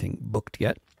have anything booked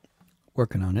yet.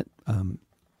 Working on it.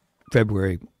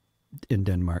 February in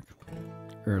Denmark,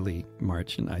 early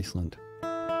March in Iceland.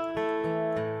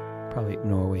 Probably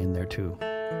Norway in there too.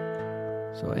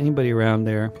 So anybody around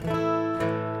there,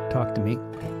 talk to me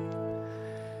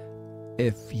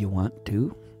if you want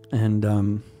to.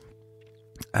 And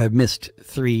I've missed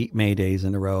 3 May days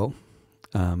in a row.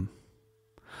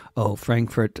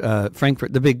 Frankfurt,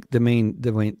 the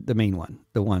main one,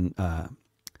 the one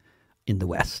in the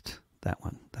west, that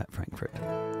Frankfurt,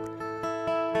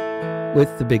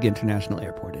 with the big international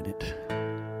airport in it.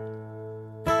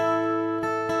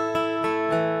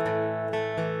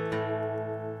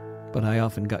 But I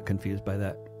often got confused by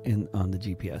that on the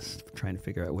GPS, trying to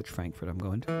figure out which Frankfurt I'm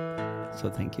going to. So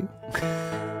thank you.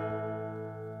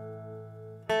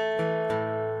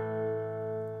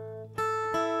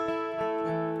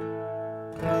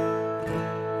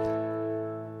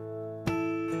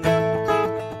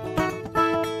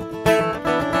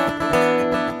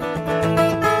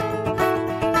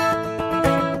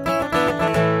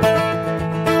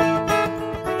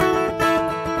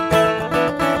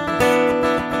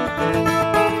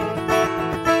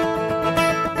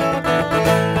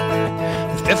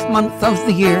 Month of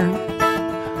the year,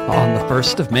 on the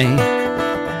 1st of May,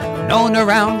 known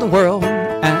around the world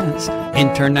as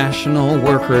International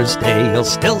Workers' Day. You'll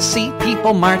still see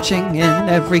people marching in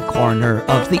every corner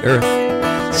of the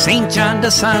earth. St. John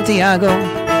to Santiago,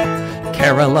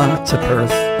 Kerala to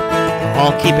Perth,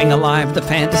 all keeping alive the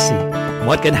fantasy,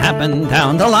 what could happen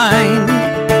down the line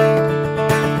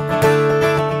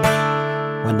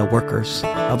when the workers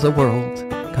of the world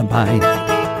combine.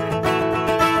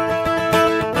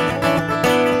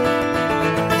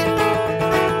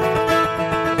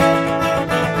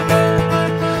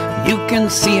 Can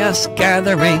see us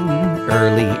gathering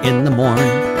early in the morn.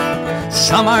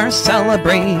 Some are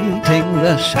celebrating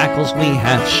the shackles we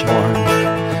have shorn,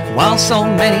 while so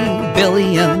many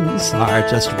billions are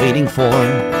just waiting for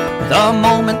the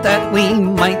moment that we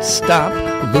might stop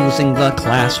losing the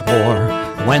class war,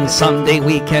 when someday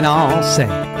we can all say,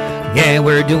 yeah,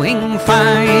 we're doing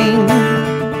fine,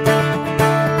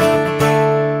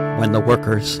 when the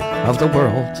workers of the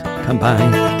world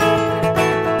combine.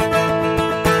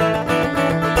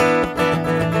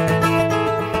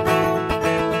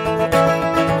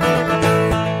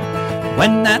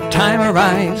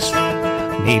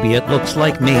 Maybe it looks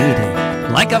like May Day,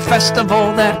 like a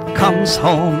festival that comes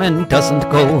home and doesn't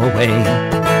go away.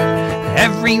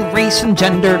 Every race and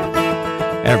gender,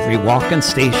 every walk and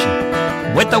station,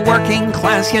 with the working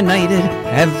class united,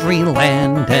 every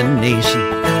land and nation.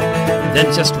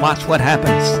 Then just watch what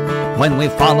happens when we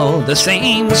follow the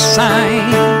same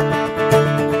sign.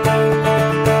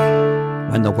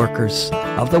 When the workers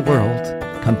of the world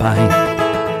combine.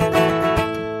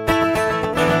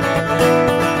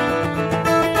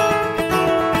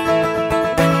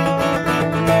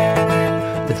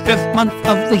 The 5th month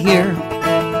of the year,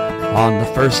 on the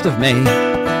 1st of May,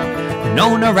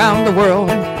 known around the world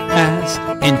as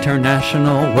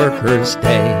International Workers'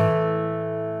 Day.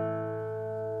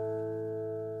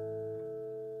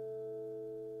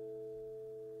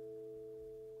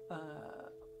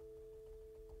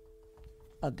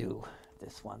 I'll do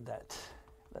this one that,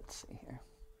 let's see here.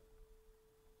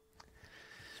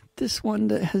 This one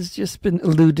that has just been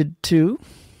alluded to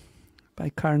by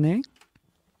Carnet.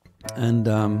 And,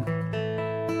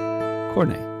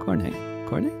 Cornet.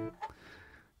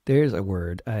 There's a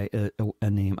word, a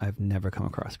name I've never come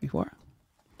across before,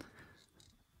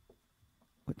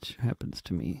 which happens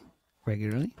to me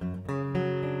regularly.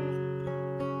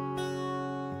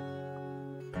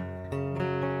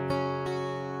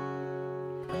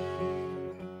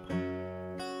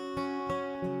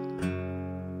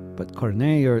 But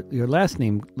Cornet, your last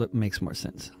name makes more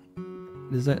sense.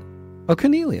 Is that? Oh,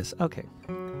 Cornelius. Okay.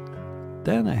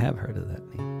 Then I have heard of that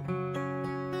name.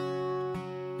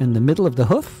 In the middle of the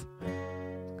hoof?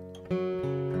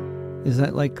 Is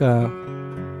that like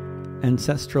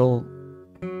ancestral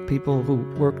people who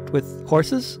worked with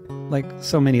horses? Like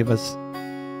so many of us.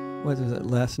 What is that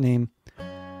last name?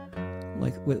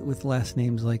 Like with last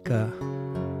names like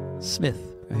Smith,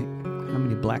 right? How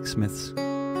many blacksmiths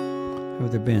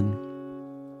have there been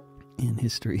in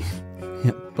history?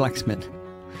 Yeah, blacksmith.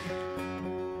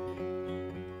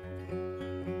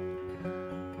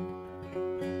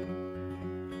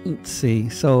 Let's see.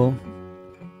 So,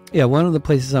 yeah, one of the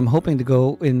places I'm hoping to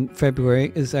go in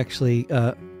February is actually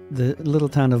the little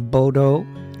town of Bodo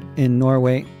in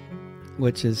Norway,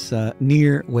 which is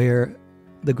near where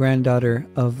the granddaughter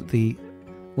of the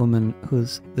woman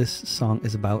whose this song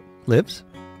is about lives.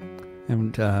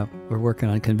 And we're working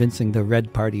on convincing the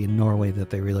Red Party in Norway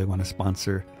that they really want to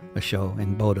sponsor a show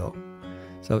in Bodo.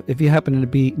 So if you happen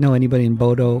to know anybody in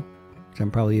Bodo, which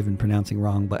I'm probably even pronouncing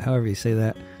wrong, but however you say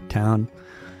that town,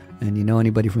 and you know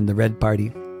anybody from the Red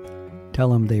Party, tell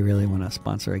them they really want to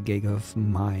sponsor a gig of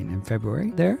mine in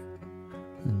February there.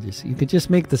 And you could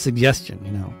just make the suggestion, you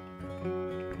know.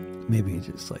 Maybe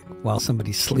just like while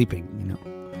somebody's sleeping, you know,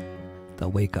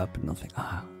 they'll wake up and they'll think,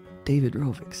 David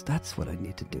Rovics, that's what I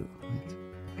need to do.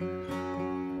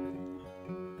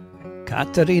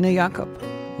 Katarina Jakob,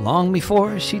 long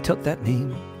before she took that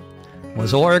name,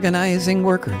 was organizing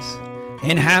workers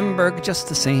in Hamburg just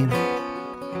the same.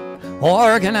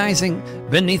 Organizing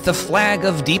beneath the flag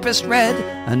of deepest red,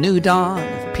 a new dawn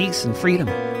of peace and freedom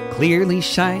clearly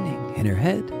shining in her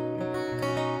head.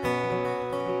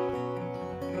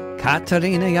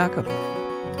 Katarina Jakob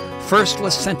first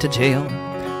was sent to jail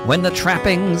when the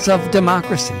trappings of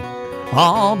democracy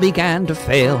all began to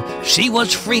fail. She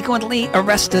was frequently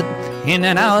arrested in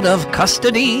and out of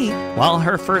custody while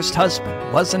her first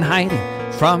husband was in hiding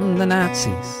from the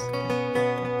Nazis.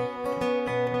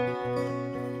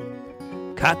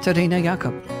 Katarina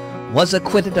Jakob was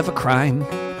acquitted of a crime,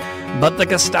 but the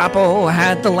Gestapo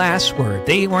had the last word.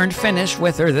 They weren't finished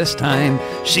with her this time.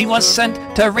 She was sent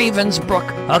to Ravensbrück,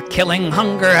 a killing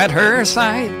hunger at her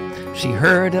side. She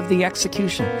heard of the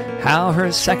execution, how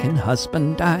her second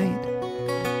husband died.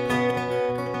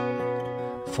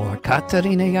 For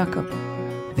Katarina Jakob,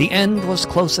 the end was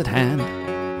close at hand.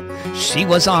 She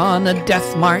was on a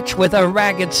death march with a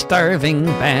ragged, starving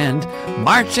band,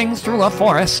 marching through a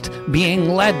forest,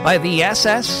 being led by the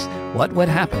SS. What would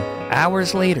happen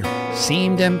hours later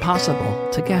seemed impossible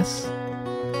to guess.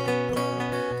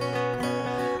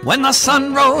 When the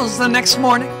sun rose the next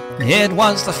morning, it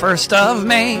was the 1st of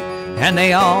May, and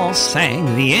they all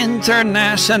sang the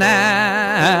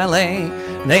Internationale.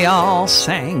 They all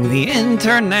sang the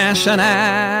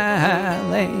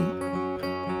Internationale.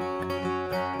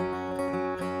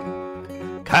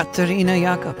 Katarina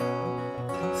Jakob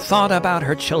thought about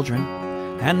her children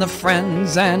and the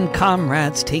friends and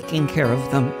comrades taking care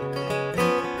of them,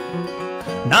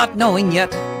 not knowing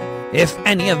yet if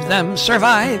any of them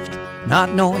survived,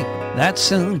 not knowing that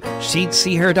soon she'd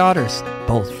see her daughters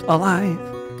both alive.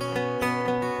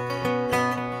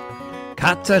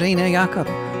 Katarina Jakob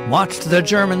watched the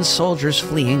German soldiers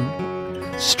fleeing,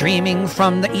 streaming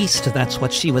from the east, that's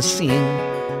what she was seeing.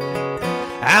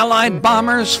 Allied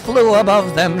bombers flew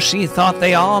above them. She thought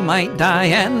they all might die.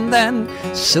 And then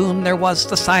soon there was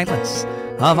the silence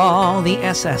of all the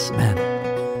SS men.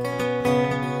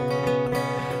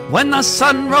 When the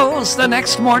sun rose the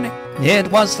next morning,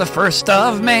 it was the 1st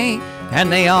of May,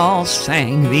 and they all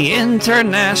sang the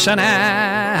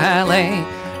Internationale.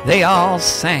 They all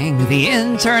sang the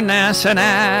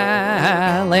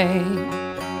Internationale.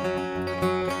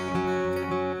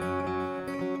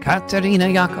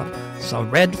 Katerina Jakob saw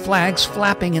red flags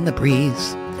flapping in the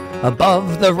breeze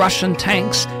above the Russian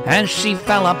tanks, and she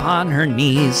fell upon her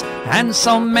knees. And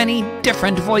so many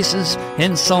different voices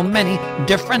in so many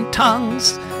different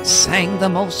tongues sang the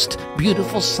most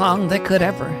beautiful song that could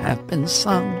ever have been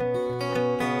sung.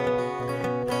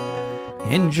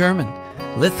 In German,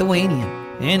 Lithuanian,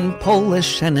 in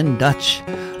Polish and in Dutch,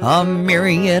 a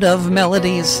myriad of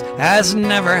melodies as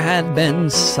never had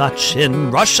been such. In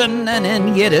Russian and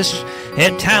in Yiddish,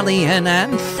 Italian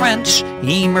and French,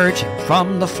 emerging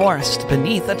from the forest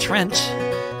beneath a trench.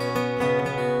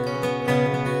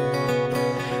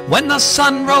 When the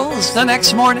sun rose the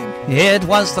next morning, it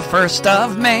was the 1st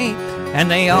of May, and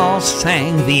they all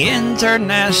sang the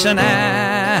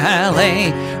Internationale.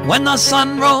 When the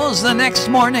sun rose the next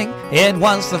morning, it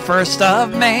was the 1st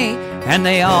of May, and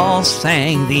they all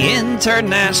sang the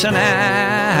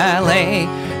Internationale.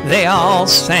 They all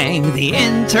sang the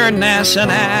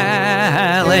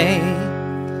Internationale.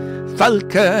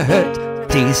 Völker hört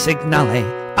die Signale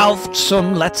auf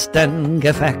zum letzten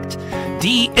Gefecht.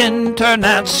 Die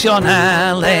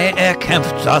Internationale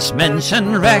erkämpft das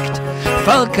Menschenrecht.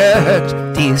 Völker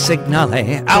hört die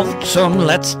Signale auf zum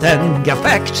letzten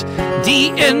Gefecht. Die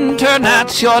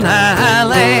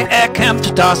Internationale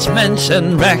erkämpft das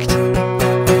Menschenrecht.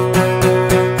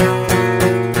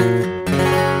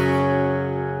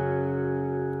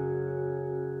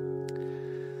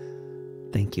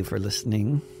 Thank you for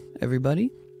listening,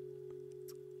 everybody.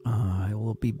 I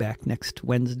will be back next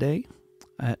Wednesday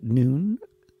at noon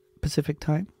Pacific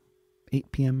time,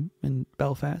 8 p.m. in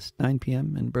Belfast, 9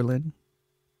 p.m. in Berlin,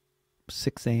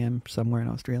 6 a.m. somewhere in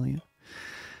Australia.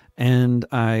 And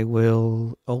I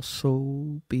will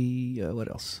also be, what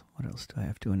else? What else do I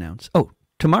have to announce? Oh,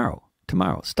 tomorrow,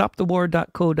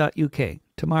 stopthewar.co.uk,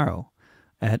 tomorrow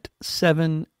at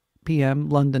 7 p.m.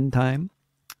 London time,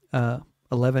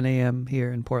 11 a.m.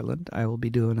 here in Portland. I will be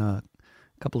doing a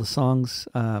couple of songs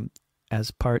as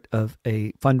part of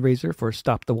a fundraiser for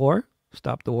Stop the War,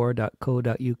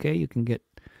 stopthewar.co.uk. You can get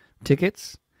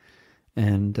tickets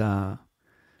and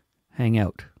hang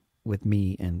out with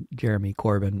me and Jeremy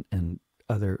Corbyn and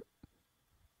other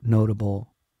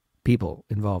notable people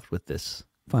involved with this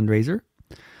fundraiser.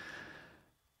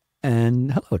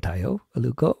 And hello, Tayo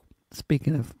Aluko.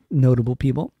 Speaking of notable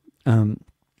people,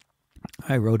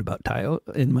 I wrote about Tayo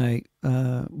in my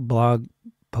blog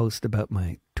post about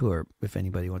my tour, if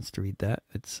anybody wants to read that.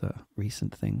 It's a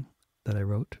recent thing that I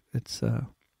wrote. It's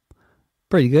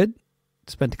pretty good.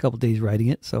 Spent a couple days writing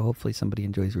it, so hopefully somebody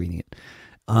enjoys reading it.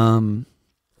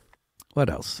 What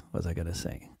else was I going to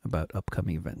say about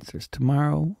upcoming events? There's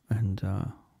tomorrow, and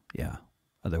yeah,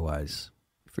 otherwise,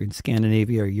 if you're in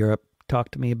Scandinavia or Europe,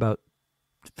 talk to me about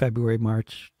February,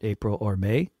 March, April, or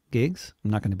May gigs.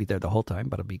 I'm not going to be there the whole time,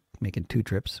 but I'll be making 2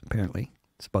 trips, apparently,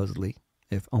 supposedly,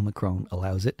 if Omicron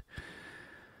allows it.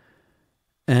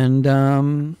 And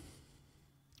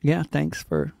yeah, thanks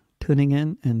for tuning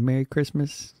in, and Merry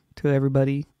Christmas to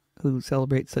everybody who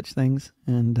celebrates such things.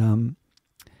 And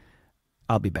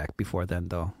I'll be back before then,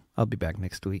 though. I'll be back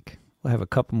next week. We'll have a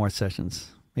couple more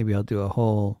sessions. Maybe I'll do a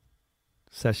whole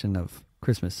session of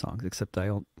Christmas songs, except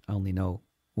I only know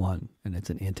one, and it's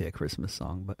an anti-Christmas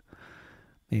song, but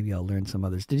maybe I'll learn some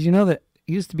others. Did you know that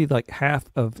it used to be like half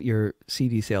of your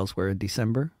CD sales were in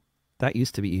December? That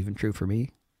used to be even true for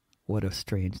me. What a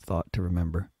strange thought to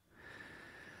remember.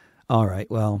 All right,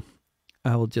 well,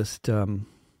 I will just tune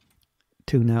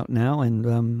out now.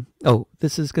 And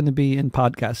this is going to be in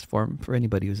podcast form for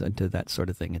anybody who's into that sort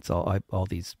of thing. It's I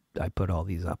put all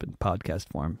these up in podcast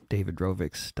form.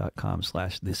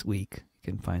 davidrovics.com/thisweek.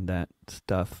 You can find that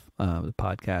stuff, the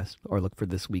podcast, or look for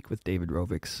This Week with David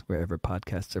Rovics wherever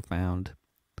podcasts are found.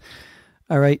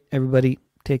 All right, everybody,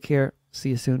 take care. See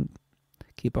you soon.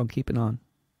 Keep on keeping on.